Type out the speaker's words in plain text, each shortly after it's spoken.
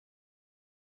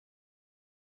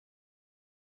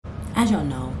As y'all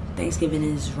know, Thanksgiving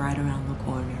is right around the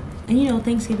corner. And you know,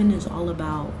 Thanksgiving is all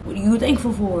about what are you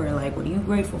thankful for, like what are you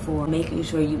grateful for, making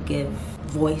sure you give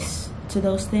voice to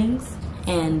those things.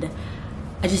 And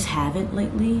I just haven't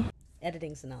lately.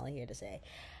 Editing Sonali here to say,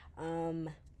 when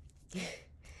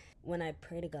I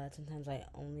pray to God, sometimes I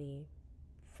only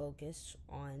focus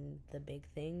on the big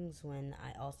things when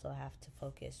I also have to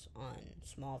focus on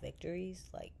small victories,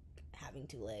 like having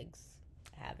 2 legs,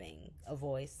 having a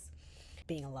voice,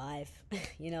 being alive.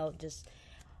 You know, just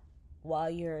while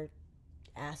you're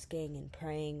asking and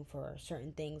praying for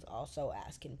certain things, also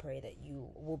ask and pray that you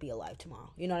will be alive tomorrow.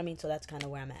 You know what I mean? So that's kind of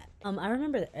where I'm at. I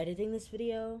remember editing this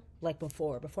video like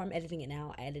before I'm editing it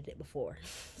now. I edited it before,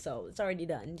 so it's already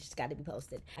done, just got to be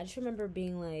posted. I just remember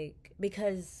being like,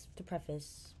 because to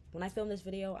preface, when I filmed this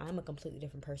video, I'm a completely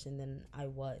different person than I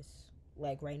was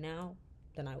like right now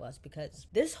than I was, because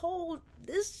this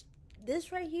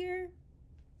right here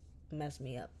messed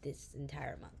me up this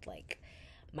entire month. Like,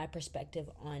 my perspective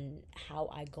on how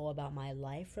I go about my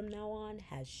life from now on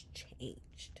has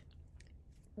changed.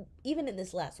 Even in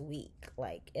this last week,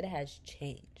 like, it has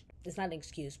changed. It's not an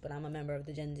excuse, but I'm a member of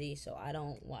the Gen Z, so I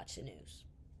don't watch the news.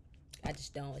 I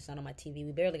just don't. It's not on my TV.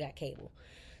 We barely got cable.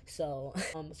 So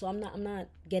I'm not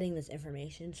getting this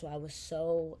information. So I was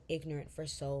so ignorant for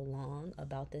so long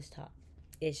about this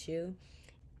issue.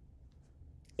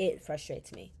 It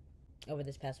frustrates me. Over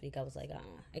this past week, I was like,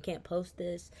 I can't post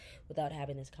this without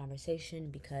having this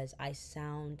conversation, because I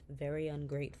sound very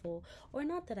ungrateful. Or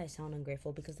not that I sound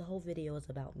ungrateful, because the whole video is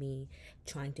about me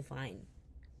trying to find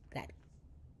that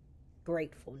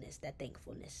gratefulness, that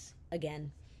thankfulness.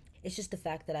 Again, it's just the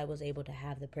fact that I was able to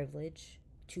have the privilege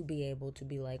to be able to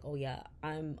be like, oh yeah,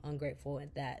 I'm ungrateful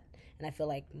at that. And I feel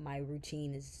like my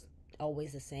routine is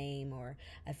always the same, or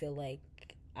I feel like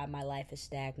my life is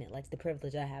stagnant. Like, the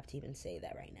privilege I have to even say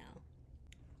that right now.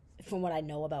 From what I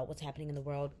know about what's happening in the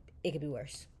world, it could be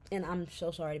worse. And I'm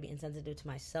so sorry to be insensitive to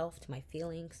myself, to my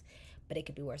feelings, but it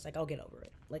could be worse. Like, I'll get over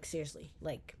it. Like, seriously.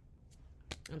 Like,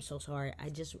 I'm so sorry. I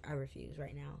refuse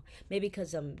right now. Maybe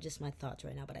because I'm just my thoughts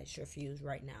right now, but I just refuse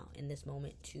right now in this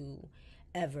moment to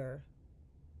ever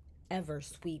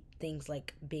sweep things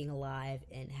like being alive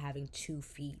and having 2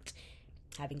 feet,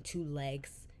 having 2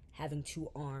 legs, having 2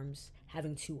 arms,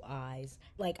 having 2 eyes.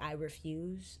 Like, I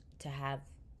refuse to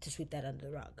sweep that under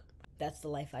the rug. That's the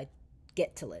life I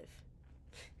get to live.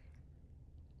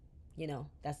 You know,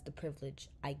 that's the privilege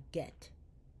I get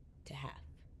to have.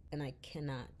 And I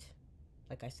cannot,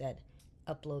 like I said,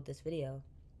 upload this video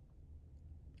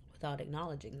without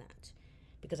acknowledging that,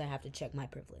 because I have to check my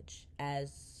privilege.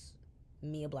 As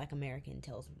me, a Black American,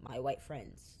 tells my white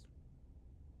friends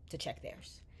to check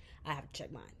theirs, I have to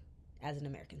check mine as an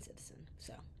American citizen.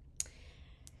 So,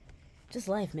 just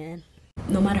life, man.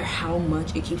 No matter how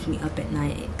much it keeps me up at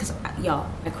night, because y'all,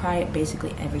 I cry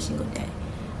basically every single day.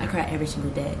 I cry every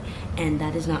single day, and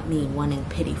that is not me wanting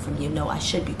pity from you. No, I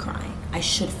should be crying. I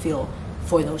should feel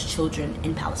for those children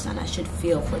in Palestine. I should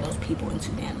feel for those people in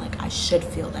Sudan. Like, I should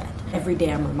feel that. Every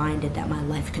day I'm reminded that my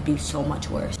life could be so much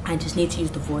worse. I just need to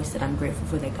use the voice that I'm grateful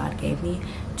for, that God gave me,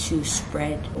 to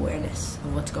spread awareness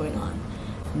of what's going on.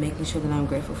 Making sure that I'm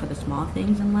grateful for the small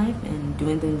things in life and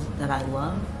doing things that I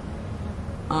love.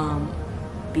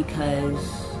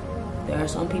 Because there are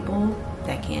some people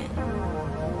that can't.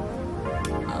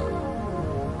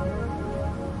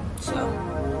 So,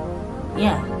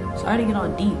 yeah. Sorry to get all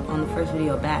deep on the first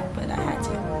video back, but I had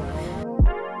to.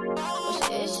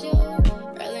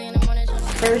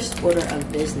 First order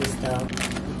of business, though.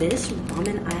 This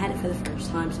ramen, I had it for the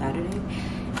first time Saturday.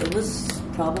 It was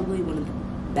probably one of the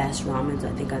best ramens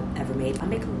I think I've ever made. I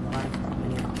make a lot of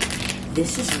ramen, y'all.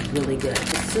 This is really good.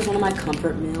 This is one of my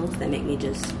comfort meals that make me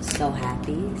just so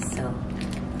happy. So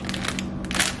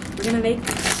we're gonna make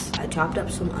this. I chopped up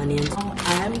some onions.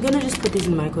 I'm gonna just put these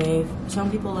in the microwave. Some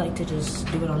people like to just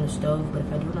do it on the stove, but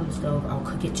if I do it on the stove, I'll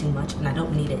cook it too much, and I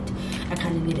don't need it. I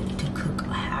kind of need it to cook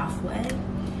halfway.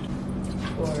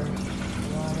 Pour water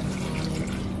on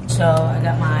it. So I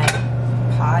got my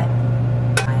pot,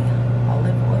 my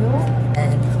olive oil,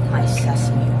 and my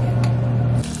sesame oil.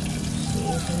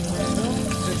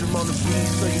 On the beat,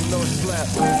 so you know it's slap.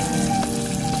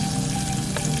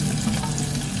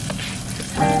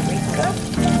 Paprika.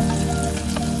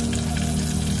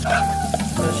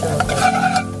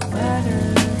 Butter.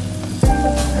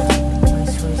 My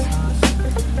soy sauce.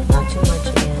 Not too much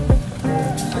again.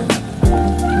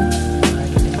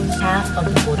 Half of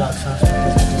the bulldog sauce,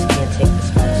 because I just can't take the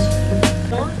spice.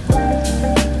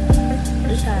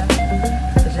 Just half.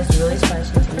 Because it's really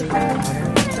spicy to me. Water.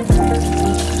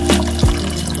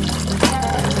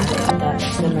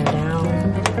 Simmer down,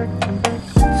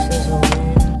 sizzle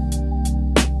in.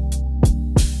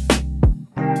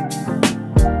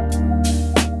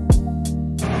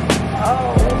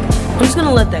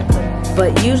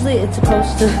 usually it's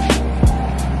supposed to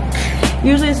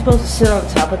sit on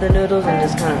top of the noodles and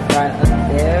just kind of fry up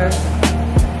there.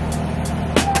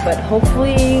 But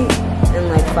hopefully in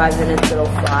like 5 minutes it'll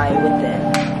fry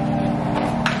within.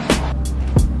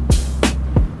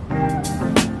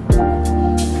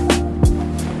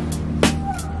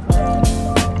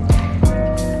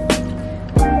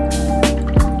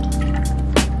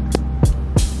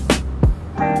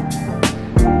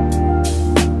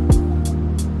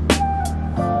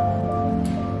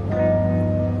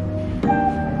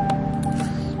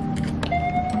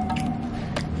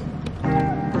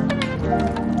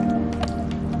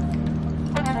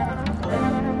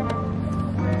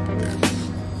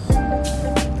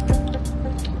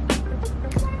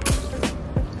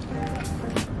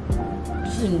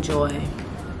 Enjoy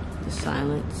the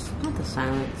silence. Not the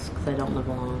silence, because I don't live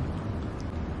alone.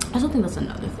 I also think that's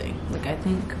another thing. Like, I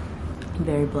think I'm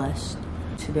very blessed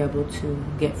to be able to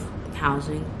get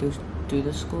housing through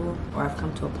the school, or I've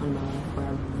come to a point in my life where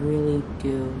I really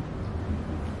do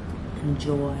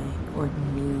enjoy or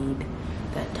need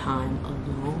that time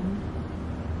alone,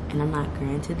 and I'm not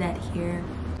granted that here,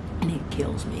 and it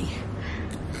kills me.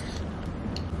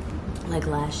 Like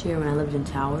last year when I lived in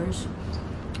Towers,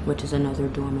 which is another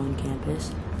dorm on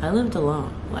campus, I lived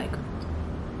alone. Like,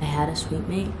 I had a suite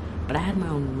mate, but I had my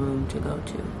own room to go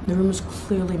to. The room was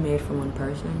clearly made for one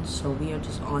person, so we are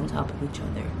just on top of each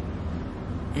other.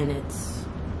 And it's,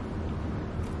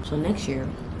 so next year,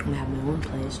 I'm gonna have my own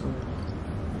place, or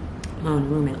my own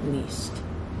room at least.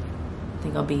 I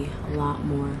think I'll have a lot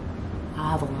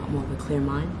more of a clear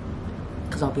mind,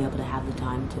 because I'll be able to have the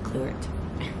time to clear it.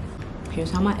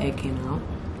 Here's how my egg came out.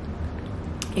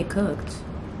 It cooked.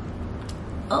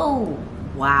 Oh,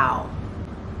 wow.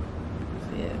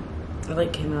 Yeah, it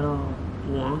like came out all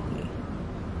wonky.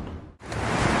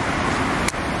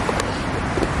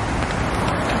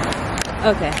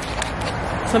 Okay,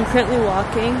 so I'm currently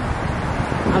walking.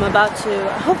 I'm about to,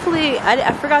 hopefully,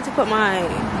 I forgot to put my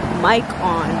mic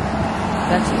on.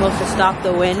 That's supposed to stop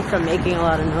the wind from making a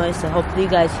lot of noise, so hopefully you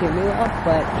guys hear me well.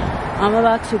 But I'm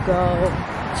about to go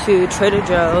to Trader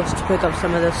Joe's to pick up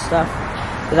some of this stuff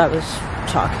that I was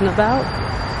talking about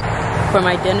for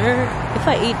my dinner. If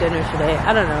I eat dinner today,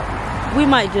 I don't know. We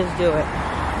might just do it,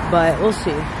 but we'll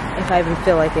see if I even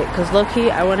feel like it. Because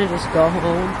low-key, I want to just go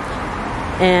home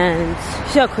and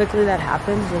see how quickly that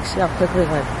happens. Like, see how quickly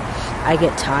like I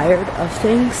get tired of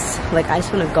things. Like, I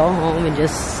just want to go home and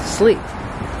just sleep.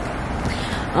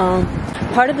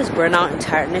 Part of this burnout and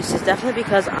tiredness is definitely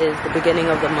because it's the beginning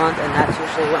of the month, and that's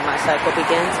usually when my cycle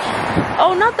begins.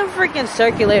 Oh, not the freaking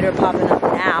circulator popping up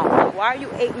now. Like, why are you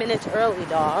 8 minutes early,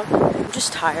 dog? I'm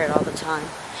just tired all the time,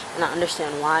 and I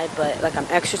understand why, but like, I'm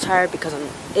extra tired because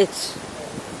it's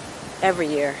every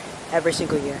year, every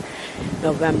single year,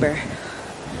 November,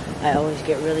 I always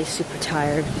get really super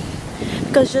tired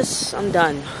because I'm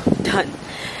done.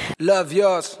 Love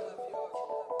yours.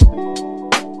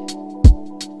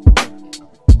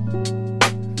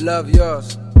 Love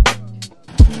yours.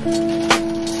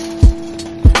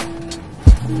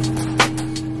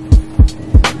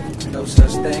 No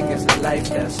such thing as a life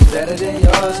that's better than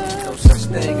yours. No such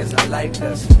thing as a life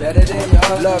that's better than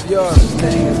yours. Love yours. No such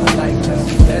thing as a life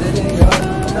that's better than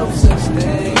yours. No such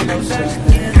thing, no such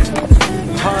thing.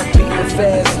 Heart beating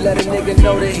fast, let a nigga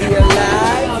know that he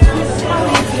alive.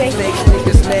 Fake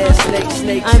niggas mad, snakes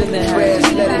in the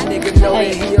grass, let a nigga know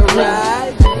that he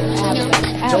arrived.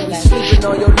 Don't be sleeping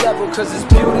on your level, cause it's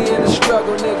beauty in the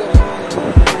struggle, nigga.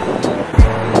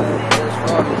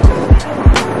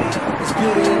 It's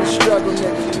beauty in the struggle,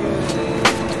 nigga.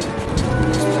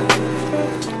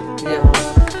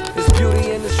 Yeah. It's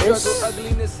beauty in the struggle,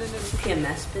 ugliness in the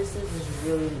PMS business is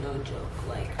really no joke.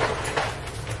 Like,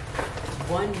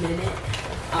 1 minute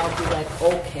I'll be like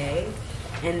okay,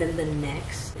 and then the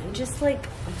next I'm just like,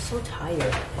 I'm so tired,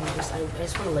 and I just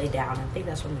want to lay down. I think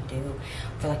that's what I'm gonna do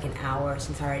for like an hour,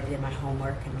 since I already did my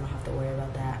homework and I don't have to worry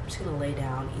about that. I'm just gonna lay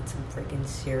down, eat some freaking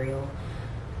cereal.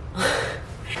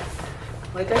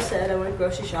 Like I said, I went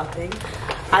grocery shopping.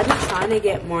 I've been trying to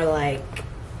get more like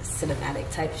cinematic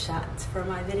type shots for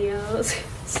my videos.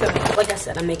 So like I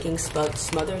said, I'm making smothered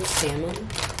salmon.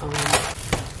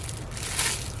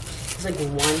 It's like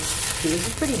 1 scoop. This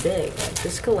is pretty big. Like,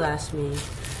 this could last me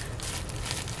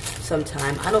some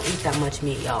time. I don't eat that much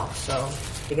meat, y'all, so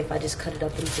like if I just cut it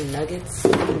up into nuggets,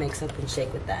 I can make something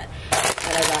shake with that.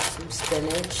 And I got some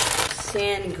spinach,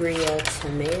 sangria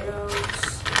tomatoes,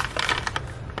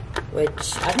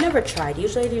 which I've never tried.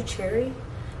 Usually I do cherry,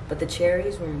 but the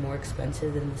cherries were more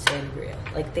expensive than the sangria.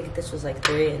 Like, I think this was like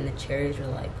 3 and the cherries were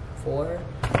like 4.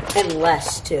 And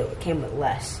less too, it came with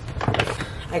less.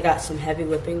 I got some heavy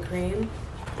whipping cream,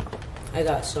 I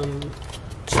got some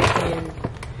chicken.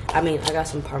 I got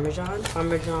some Parmigiano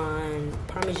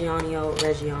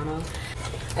Reggiano.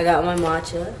 I got my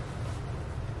matcha.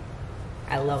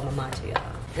 I love my matcha,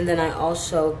 y'all. And then I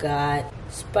also got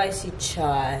spicy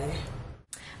chai.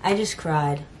 I just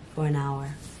cried for an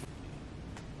hour.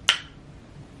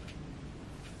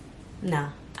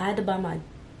 Nah, I had to buy my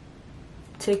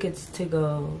tickets to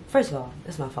go. First of all,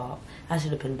 it's my fault. I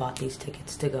should have been bought these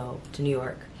tickets to go to New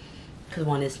York. Because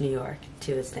one is New York,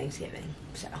 two is Thanksgiving.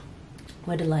 So,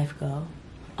 where did life go?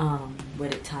 Where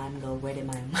did time go? Where did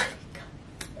my money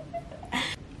go?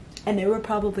 And they were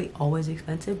probably always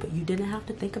expensive, but you didn't have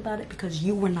to think about it because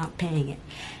you were not paying it.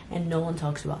 And no one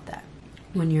talks about that.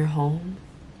 When you're home,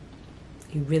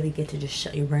 you really get to just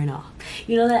shut your brain off.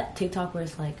 You know that TikTok where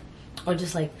it's like, or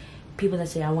just like people that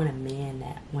say, I want a man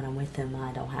that when I'm with them,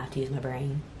 I don't have to use my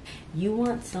brain. You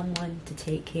want someone to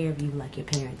take care of you like your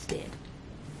parents did.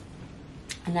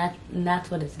 And that's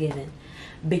what it's given.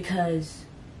 Because,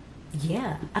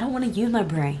 yeah, I don't want to use my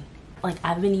brain. Like,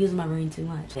 I've been using my brain too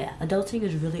much. Yeah, adulting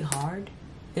is really hard.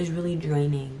 It's really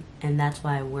draining. And that's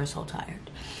why we're so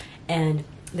tired. And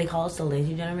they call us the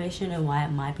lazy generation, and why it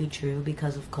might be true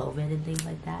because of COVID and things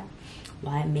like that.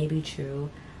 Why it may be true.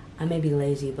 I may be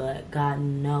lazy, but God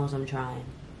knows I'm trying.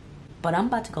 But I'm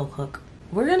about to go cook.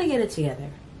 We're going to get it together.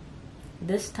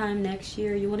 This time next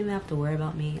year, you won't even have to worry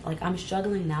about me. Like, I'm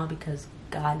struggling now because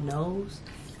God knows,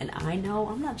 and I know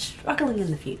I'm not struggling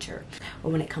in the future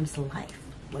or when it comes to life.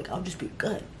 Like, I'll just be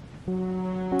good.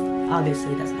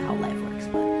 Obviously, that's not how life works,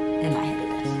 but in my head it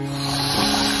does.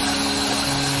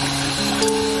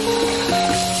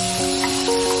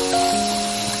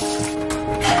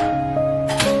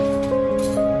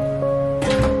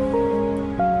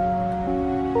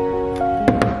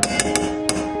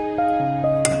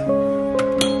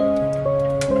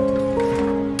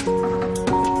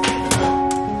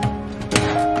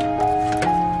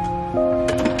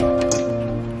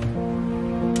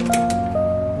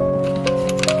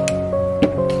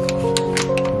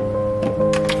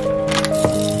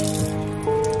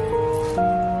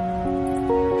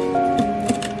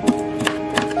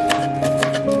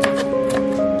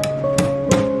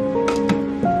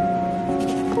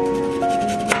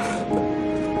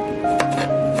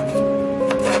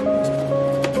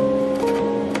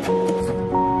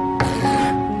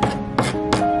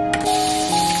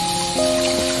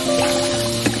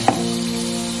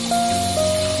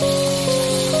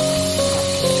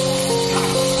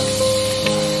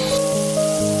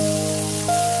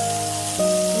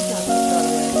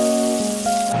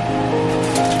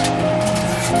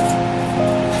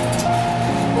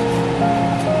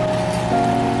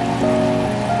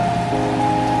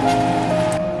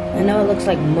 I know it looks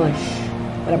like mush,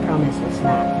 but I promise it's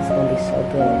not. It's gonna be so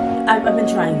good. I've been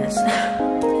trying this.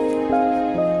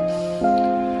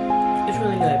 It's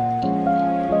really good.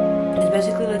 It's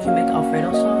basically like you make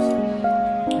Alfredo sauce,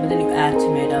 but then you add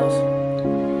tomatoes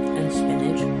and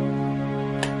spinach,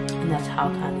 and that's how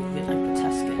kind of you get like the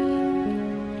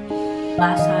Tuscan.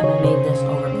 Last time I made this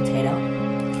over potato.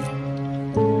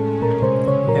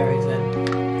 Very good.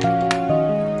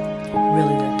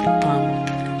 Really good.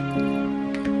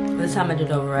 This time I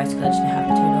did over rice because I just didn't have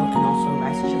potato, and also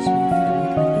rice is just more filling,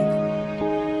 I think.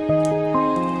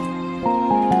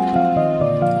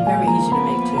 Very easy to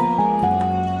make too.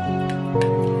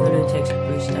 Literally takes 3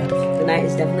 steps. The night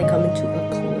is definitely coming to a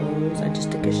close. I just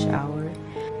took a shower.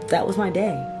 That was my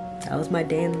day. That was my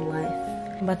day in life.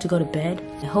 I'm about to go to bed.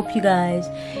 I hope you guys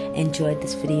enjoyed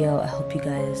this video. I hope you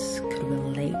guys could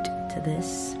relate to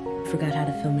this. I forgot how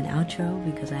to film an outro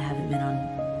because I haven't been on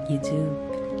YouTube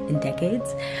in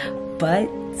decades, but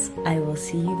I will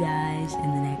see you guys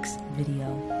in the next video.